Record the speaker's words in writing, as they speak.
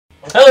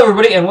Hello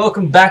everybody and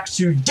welcome back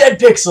to Dead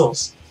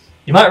Pixels!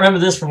 You might remember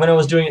this from when I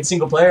was doing it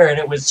single player and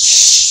it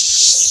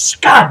was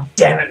God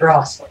damn it,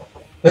 Ross!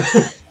 I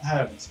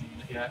haven't seen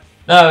it yet.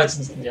 No,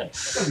 it's yeah.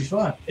 It's gonna be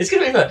fun. It's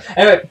gonna be fun.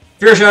 Anyway,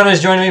 Firashanne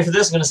is joining me for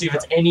this. I'm gonna see if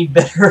it's any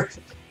better.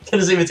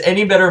 Gonna see if it's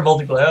any better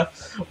multiplayer,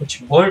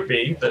 which it won't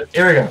be, but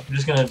here we go. I'm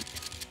just gonna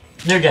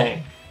new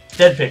game.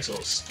 Dead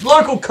Pixels.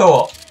 Local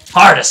co-op.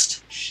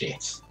 Hardest.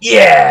 Shit.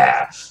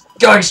 Yeah!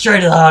 Going straight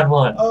to the hard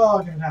one. Oh,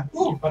 I'm gonna have.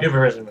 Ooh, Give a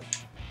resume.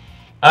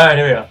 Alright,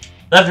 here we go.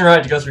 Left and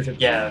right to go through.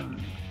 Yeah.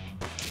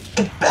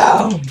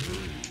 Kaboom!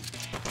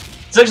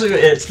 It's actually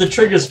it's the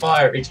triggers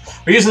fire.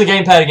 We're using the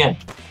gamepad again.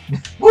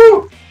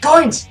 Woo!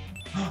 Coins!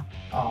 Oh.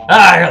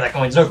 Ah, I got that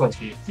coins. No coins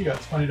for you. You got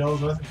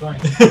 $20 worth of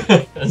coins.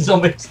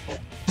 Zombies.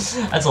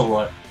 That's a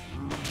lot.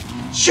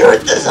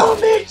 Shoot the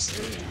zombies!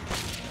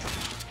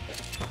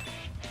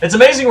 It's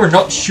amazing we're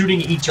not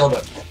shooting each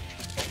other.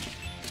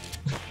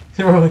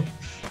 Oh,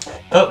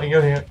 we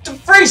go here. Some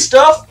free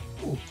stuff!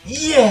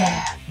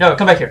 Yeah! No,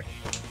 come back here.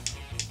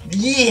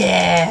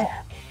 Yeah!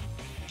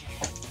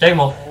 Take them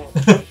all.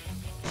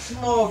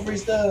 More free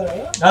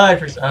stuff. Ah,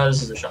 free stuff. Oh,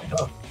 this is a shotgun.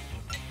 Oh.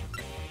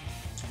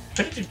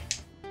 What did you...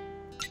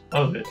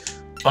 Oh, good.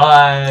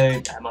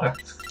 Buy ammo.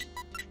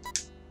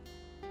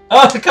 Oh,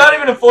 I can't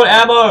even afford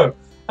ammo!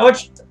 How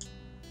much?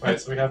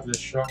 Right, so we have this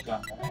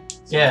shotgun, right?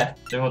 Yeah,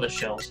 doing all the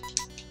shells.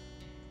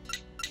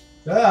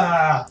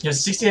 Ah! You have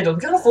 $68.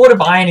 We can't afford to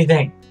buy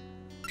anything.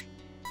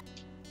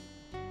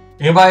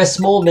 You can buy a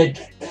small med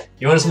kit.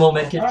 You want a small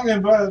med kit? I'm gonna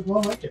buy this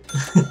one like it.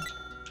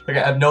 Okay,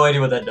 I have no idea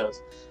what that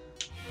does.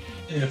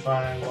 If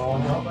I know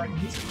I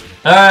can use it.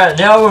 Alright,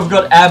 now we've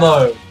got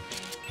ammo.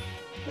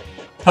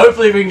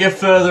 Hopefully we can get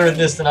further in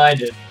this than I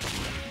did.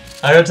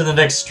 I got to the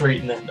next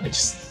street and then I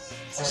just...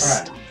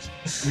 Alright.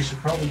 We should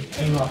probably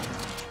team up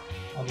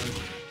on this.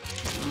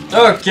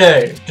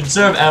 Okay,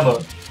 conserve ammo.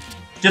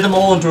 Get them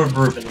all into a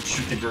group and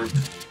shoot the group.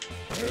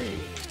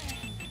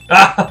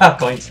 Ah,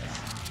 coins.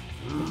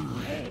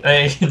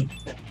 Hey,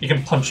 you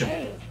can punch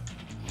him.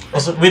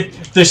 Also,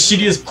 with the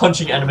shittiest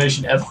punching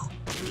animation ever.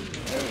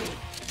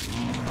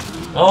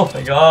 Oh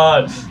my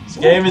god, this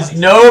game is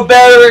no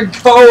better in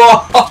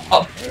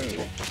co-op!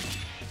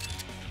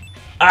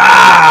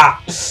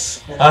 Ah!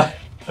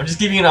 I'm just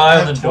keeping an eye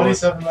on the door.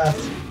 27 left.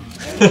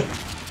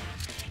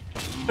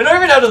 We're not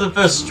even out of the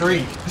first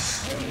street.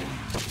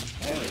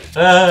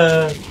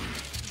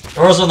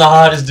 We're also on the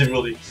hardest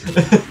difficulty.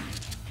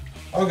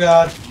 Oh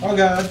god, oh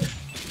god.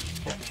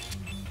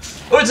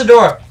 Oh, it's a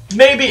door!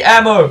 Maybe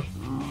ammo!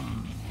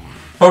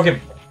 Poke him.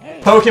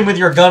 Poke him with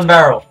your gun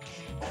barrel.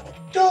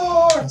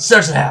 Door!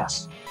 Search the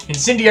house.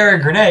 Incendiary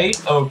grenade,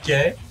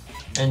 okay.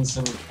 And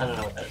some, I don't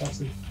know what that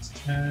is. It's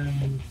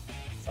 10,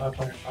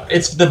 5.5.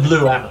 It's the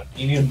blue ammo.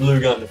 You need a blue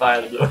gun to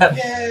fire the blue ammo.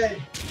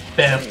 Yay!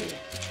 Bam.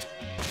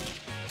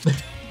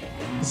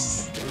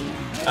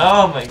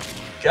 Oh my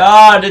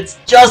god, it's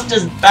just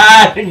as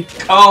bad in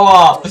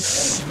co-op.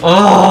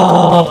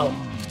 Oh.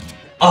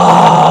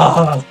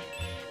 Oh.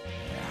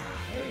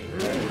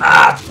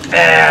 Ah,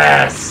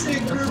 piss.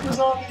 Big group of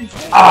zombies.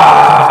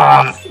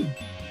 Ah.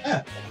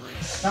 Yeah.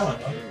 That one,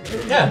 huh?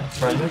 Yeah,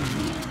 it's right there.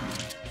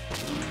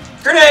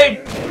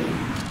 Grenade!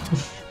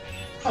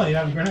 Oh, you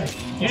have a grenade.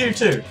 You do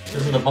too.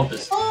 Those are the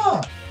bumpers. Oh!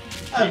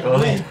 I have a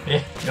only, grenade.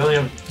 yeah, you only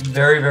have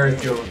very, very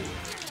few of them.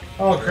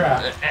 Oh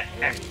crap.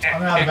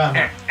 I'm out of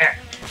ammo.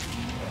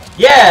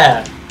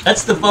 Yeah!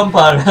 That's the fun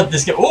part about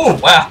this game. Oh,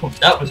 wow!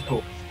 That was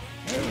cool.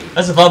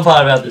 That's the fun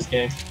part about this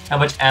game. How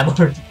much ammo.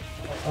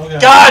 Oh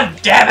god.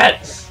 God damn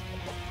it!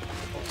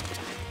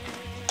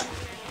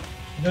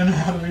 I don't know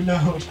how to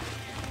reload.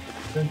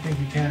 Don't think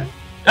you can.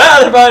 Ah,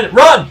 they're behind it.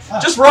 Run! Ah.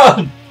 Just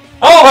run!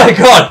 Oh my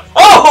god!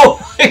 Oh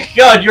my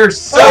god, you're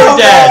so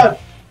dead!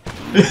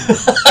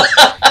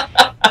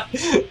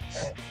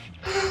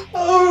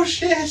 Oh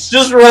shit!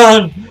 Just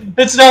run!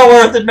 It's not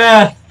worth it,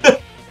 man!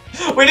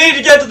 We need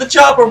to get to the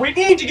chopper! We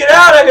need to get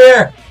out of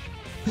here!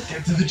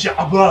 Get to the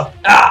chopper!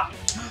 Ah!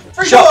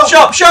 Shop!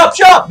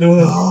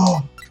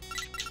 Oh.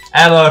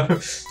 Ammo!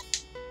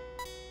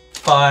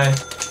 Bye.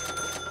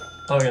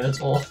 Okay, that's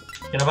all.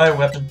 Can I buy a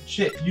weapon?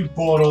 Shit, you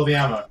bought all the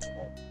ammo.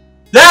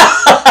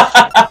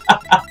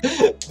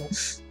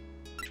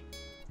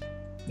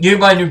 You can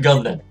buy a new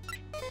gun then.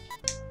 I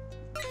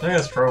think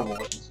that's throwable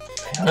weapons.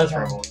 That's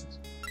throwable weapons.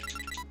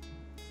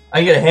 I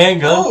can get a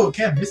handgun. Oh,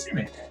 can't mystery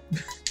man.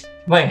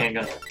 Buy a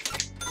handgun.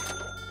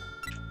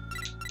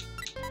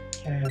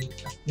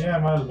 Yeah,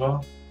 might as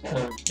well.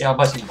 Yeah, I'll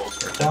buy some bullets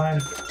first.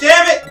 Fine.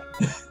 Damn it!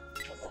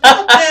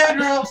 Damn it,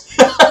 girls!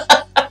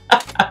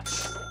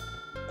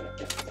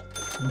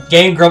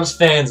 Game Grumps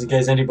fans, in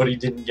case anybody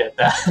didn't get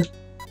that.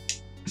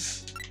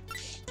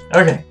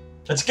 Okay,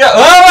 let's go.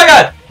 Oh my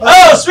god!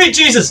 Oh, sweet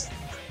Jesus!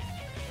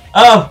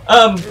 Go!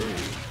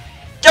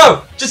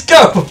 Just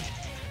go!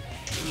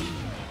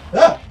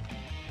 Ah.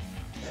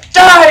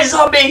 Die,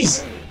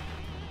 zombies!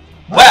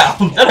 Wow,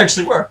 that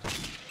actually worked.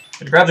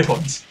 Gotta grab the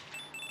coins.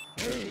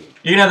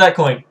 You can have that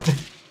coin.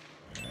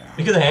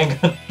 You get the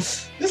handgun.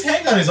 This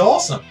handgun is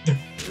awesome.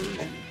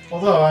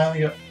 Although I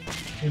only got,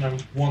 you know,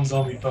 one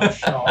zombie per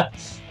shot.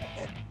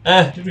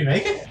 Did we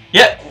make it?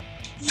 Yep.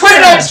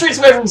 29 streets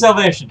away from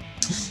salvation.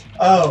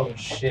 Oh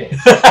shit.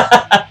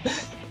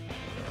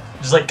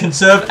 Just like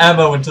conserve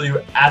ammo until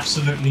you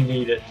absolutely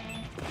need it.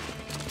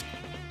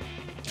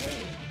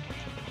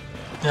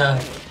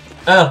 I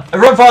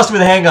run faster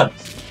with a handgun.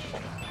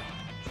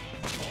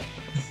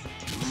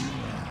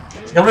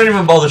 I'm not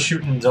even bother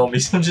shooting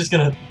zombies. I'm just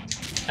gonna.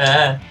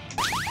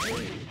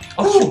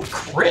 Oh,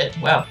 crit!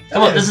 Wow.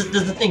 Come on, there's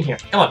the thing here.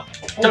 Come on.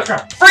 Oh,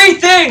 crap. Free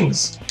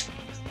things.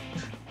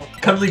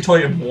 Cuddly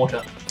toy and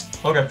water.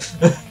 Okay.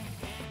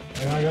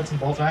 I got some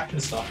bolt action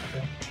stuff.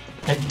 Okay.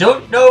 I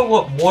don't know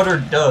what water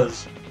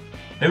does.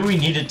 Maybe we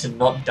need it to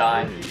not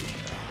die.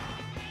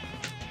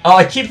 Oh,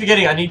 I keep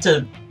forgetting I need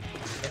to...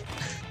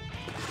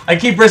 I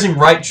keep pressing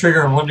right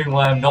trigger and wondering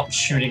why I'm not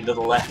shooting to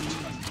the left.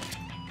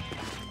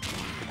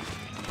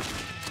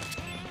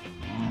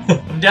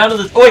 I'm down to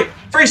the... Oh wait!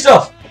 Free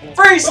stuff!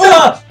 Free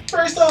stuff! Oh,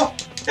 free stuff!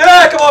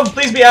 Yeah, come on!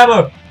 Please be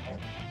ammo!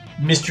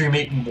 Mystery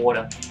meat and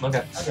water.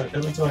 Okay. I got a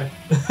cuddly toy.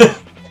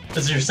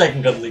 This is your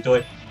second cuddly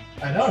toy.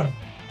 I know.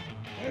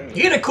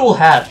 You get a cool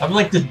hat. I'm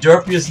like the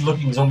derpiest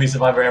looking zombie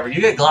survivor ever.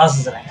 You get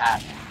glasses and a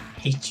hat. I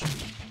hate you.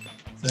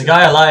 There's a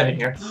guy alive in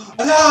here.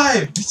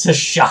 Alive! It's a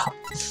shop.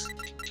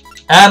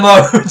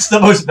 Ammo! It's the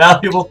most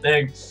valuable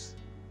thing.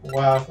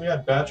 Wow, if we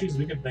had batteries,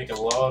 we could make a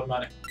lot of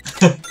money.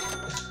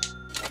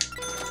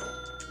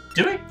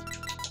 Do we?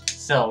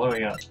 Sell, what do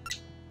we got?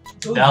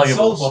 So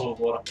Valuables. bottle of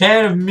water.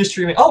 Can of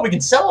mystery meat. Oh, we can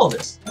sell all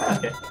this. Ah.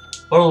 Okay.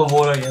 Bottle of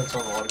water, yeah,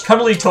 sell the water.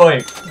 Cuddly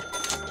toy.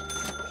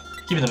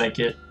 Keeping the med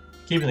kit.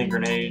 Keeping the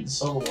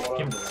grenades. Bottle of water.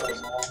 Give me the-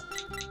 Sells more.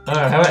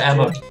 Alright, how about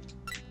ammo?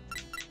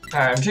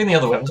 Alright, I'm checking the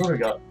other weapons. What do we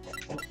got?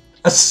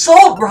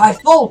 Assault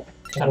rifle!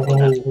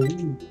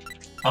 I'm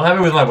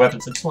happy with my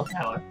weapons. I just want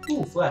ammo.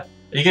 Ooh, flat.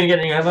 Are you gonna get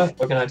any ammo?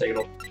 Or can I take it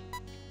all?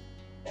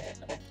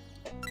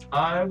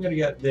 I'm gonna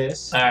get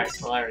this. Alright,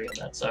 well I already got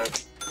that, so...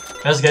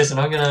 Best case,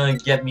 I'm gonna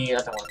get me... I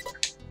don't want a flare.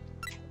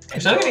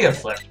 Actually, I'm gonna get a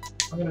flare.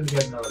 I'm gonna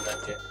get another med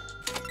kit.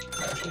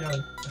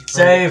 Actually,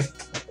 Save!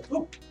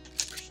 Ooh.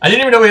 I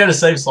didn't even know we had a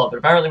save slot, but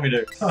apparently we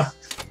do. Huh.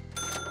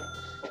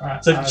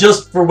 Alright, So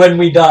just for when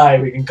we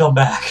die, we can come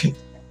back.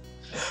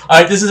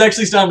 Alright, this is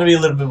actually starting to be a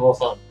little bit more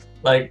fun.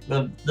 Like,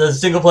 the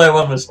single player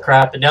one was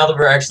crap, and now that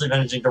we're actually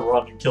managing to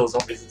run and kill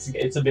zombies,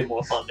 it's a bit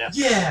more fun now.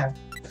 Yeah!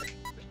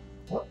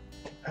 What?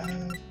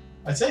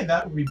 I'd say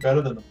that would be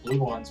better than the blue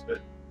ones, but...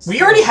 We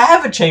already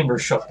have a chamber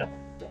shotgun.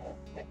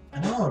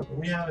 I know, but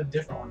we have a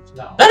different one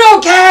now. I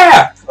don't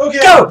care! Okay!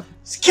 Go!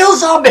 Kill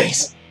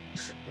zombies!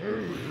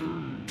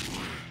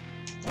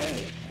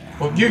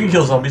 Well, you can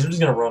kill zombies, I'm just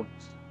gonna run.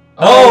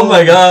 Oh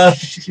my god!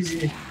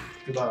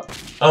 Good luck.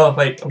 Oh,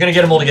 wait, I'm gonna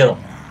get them all together.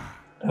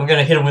 I'm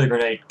gonna hit them with a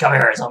grenade. Come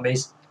here,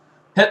 zombies.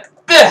 Hit.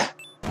 Burn!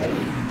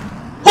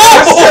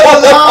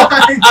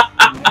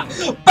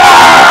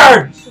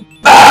 Burn!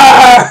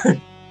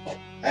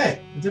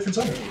 Hey, a different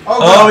zombie.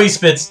 Oh, he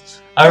spits.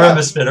 I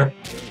remember Spitter.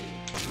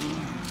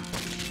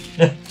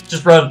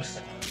 Just run.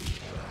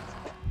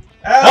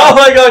 Oh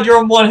my god, you're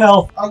on 1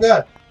 health. Oh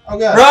god. Oh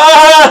god.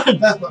 Run!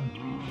 That's button.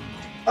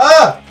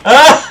 Ah!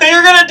 Ah,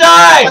 you're gonna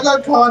die! I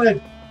got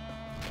cornered.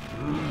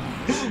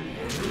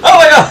 Oh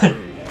my god!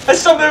 I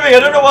stopped moving, I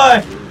don't know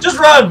why. Just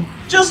run!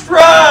 Just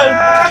run!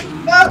 Ah!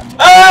 No!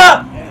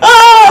 Ah!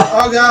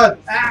 Ah! Oh god.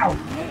 Ow!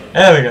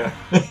 There we go.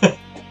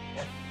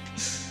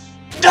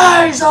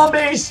 Die,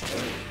 zombies!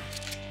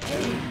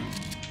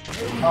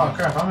 Oh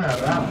crap, I'm out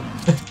of ammo.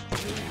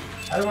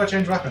 How do I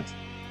change weapons?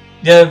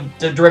 Yeah,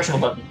 the directional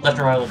button. Left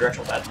and right on the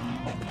directional pad.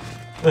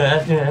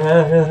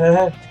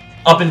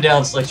 Up and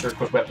down selects your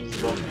quick weapons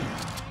as well.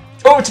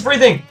 Oh, it's a free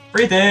thing!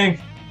 Free thing!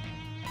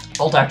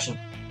 Bolt action.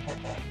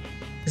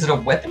 Is it a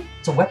weapon?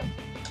 It's a weapon.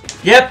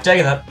 Yep,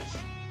 taking that.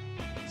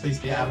 Please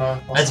be ammo.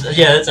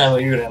 Yeah, that's ammo.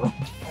 You got ammo.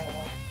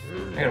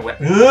 I got a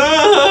weapon.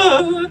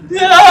 No!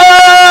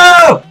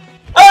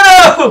 Oh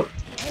no!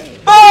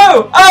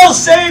 Bo! I'll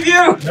save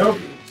you! Nope.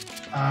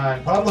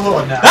 I'm part of the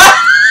horde now.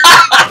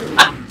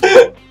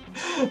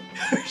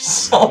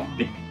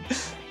 Zombie.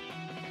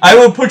 I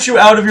will put you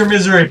out of your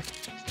misery.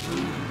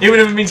 Even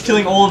if it means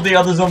killing all of the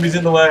other zombies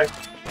in the way.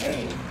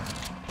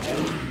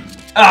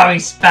 Oh, he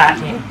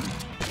spat me.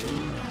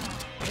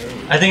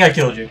 I think I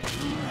killed you.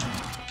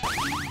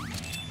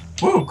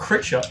 Woo,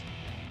 crit shot.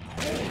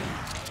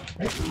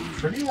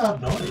 Pretty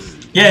loud noise.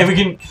 Yeah,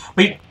 we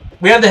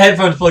have the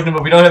headphones plugged in,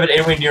 but we don't have it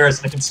anywhere near us,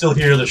 and I can still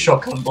hear the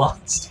shotgun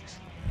blast.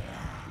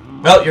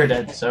 Well, you're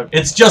dead, so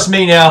it's just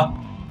me now.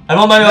 I'm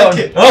on my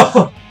own.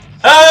 Oh!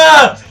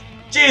 Ah!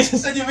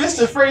 Jesus! Said you missed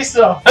the free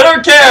stuff. I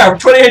don't care! I'm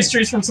 28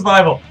 streets from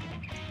survival.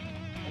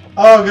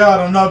 Oh god,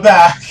 I'm not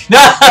back.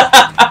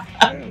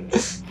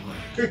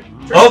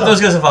 Oh, those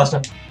guys are faster.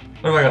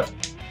 What do I got?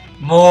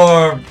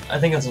 More... I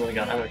think that's another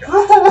gun. I'm gonna go.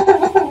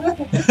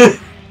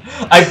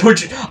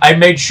 I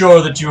made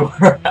sure that you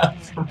were out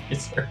from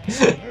misery.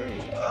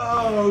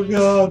 Oh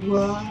god,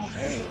 wow.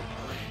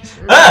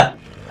 Ah!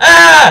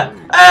 Ah!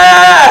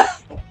 Ah!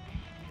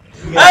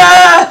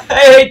 Ah! I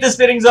hate the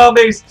spitting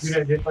zombies! You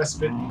got hit by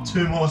spit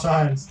 2 more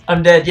times.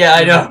 I'm dead, yeah,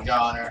 I know.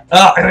 Goner.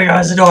 Oh, here we go,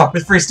 there's a door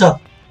with free stuff.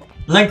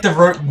 Length of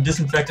rope,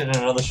 disinfectant,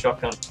 and another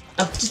shotgun.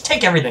 Just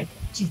take everything.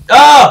 Jeez.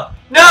 Oh!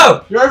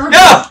 No!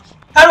 No!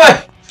 How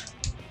do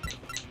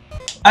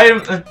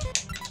I...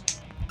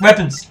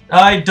 weapons.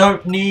 I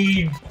don't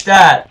need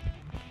that.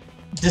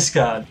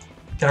 Discard.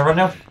 Can I run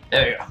now?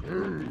 There we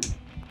go.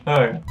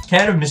 Oh,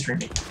 can of mystery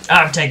meat.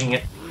 I'm taking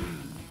it.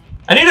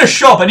 I need a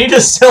shop. I need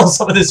to sell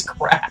some of this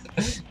crap.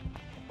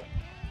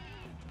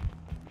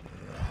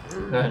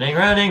 Running,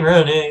 running,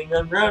 running.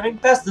 I'm running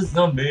past the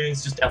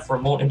zombies. Just out for a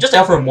morning. Just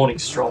out for a morning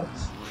stroll.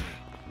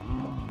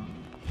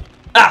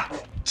 Ah!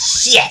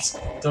 Shit!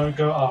 Don't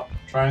go up.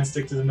 Try and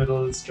stick to the middle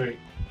of the street.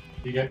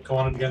 You get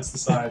cornered against the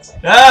sides.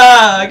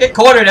 Ah! I get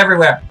cornered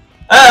everywhere.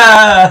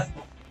 Ah!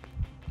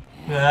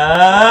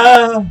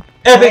 Ah!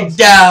 Epic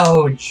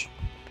gouge!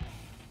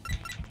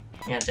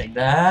 I'm gonna take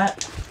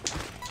that.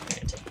 I'm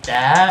gonna take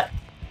that.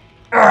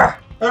 Urgh.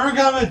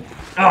 Overcoming!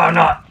 No, I'm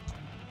not.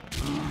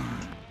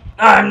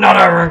 I'm not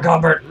over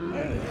encumbered.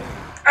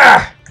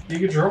 Urgh. You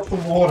can drop the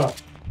water.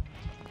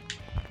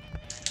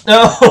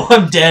 No,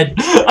 I'm dead.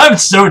 I'm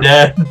so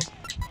dead.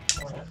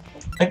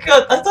 I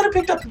thought I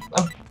picked up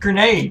a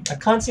grenade. I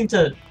can't seem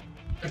to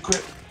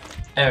Equip.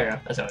 There we go.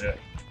 That's how I do it.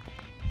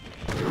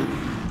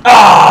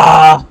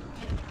 Ah!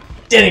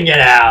 Didn't get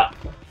out.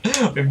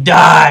 We've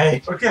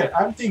died. Okay,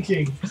 I'm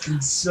thinking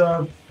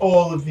conserve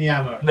all of the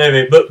ammo.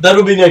 Maybe, but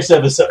that'll be next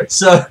episode.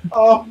 So.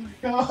 Oh my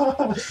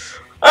god.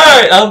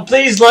 Alright,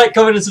 please like,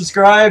 comment, and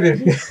subscribe.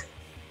 If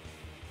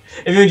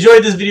you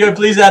enjoyed this video,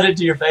 please add it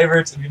to your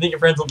favorites. If you think your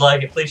friends would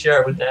like it, please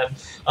share it with them.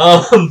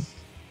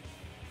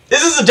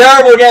 This is a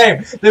terrible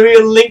game. There'll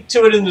be a link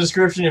to it in the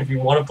description if you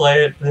want to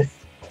play it. I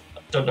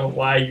don't know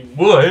why you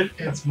would.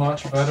 It's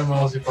much better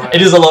multiplayer.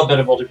 It is a lot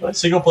better multiplayer.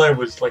 Single player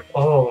was like,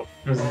 oh,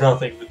 it was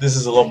nothing, but this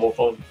is a lot more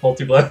fun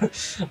multiplayer.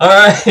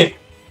 Alright.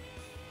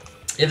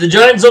 If the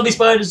giant zombie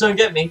spiders don't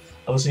get me,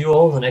 I will see you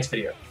all in the next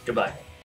video. Goodbye.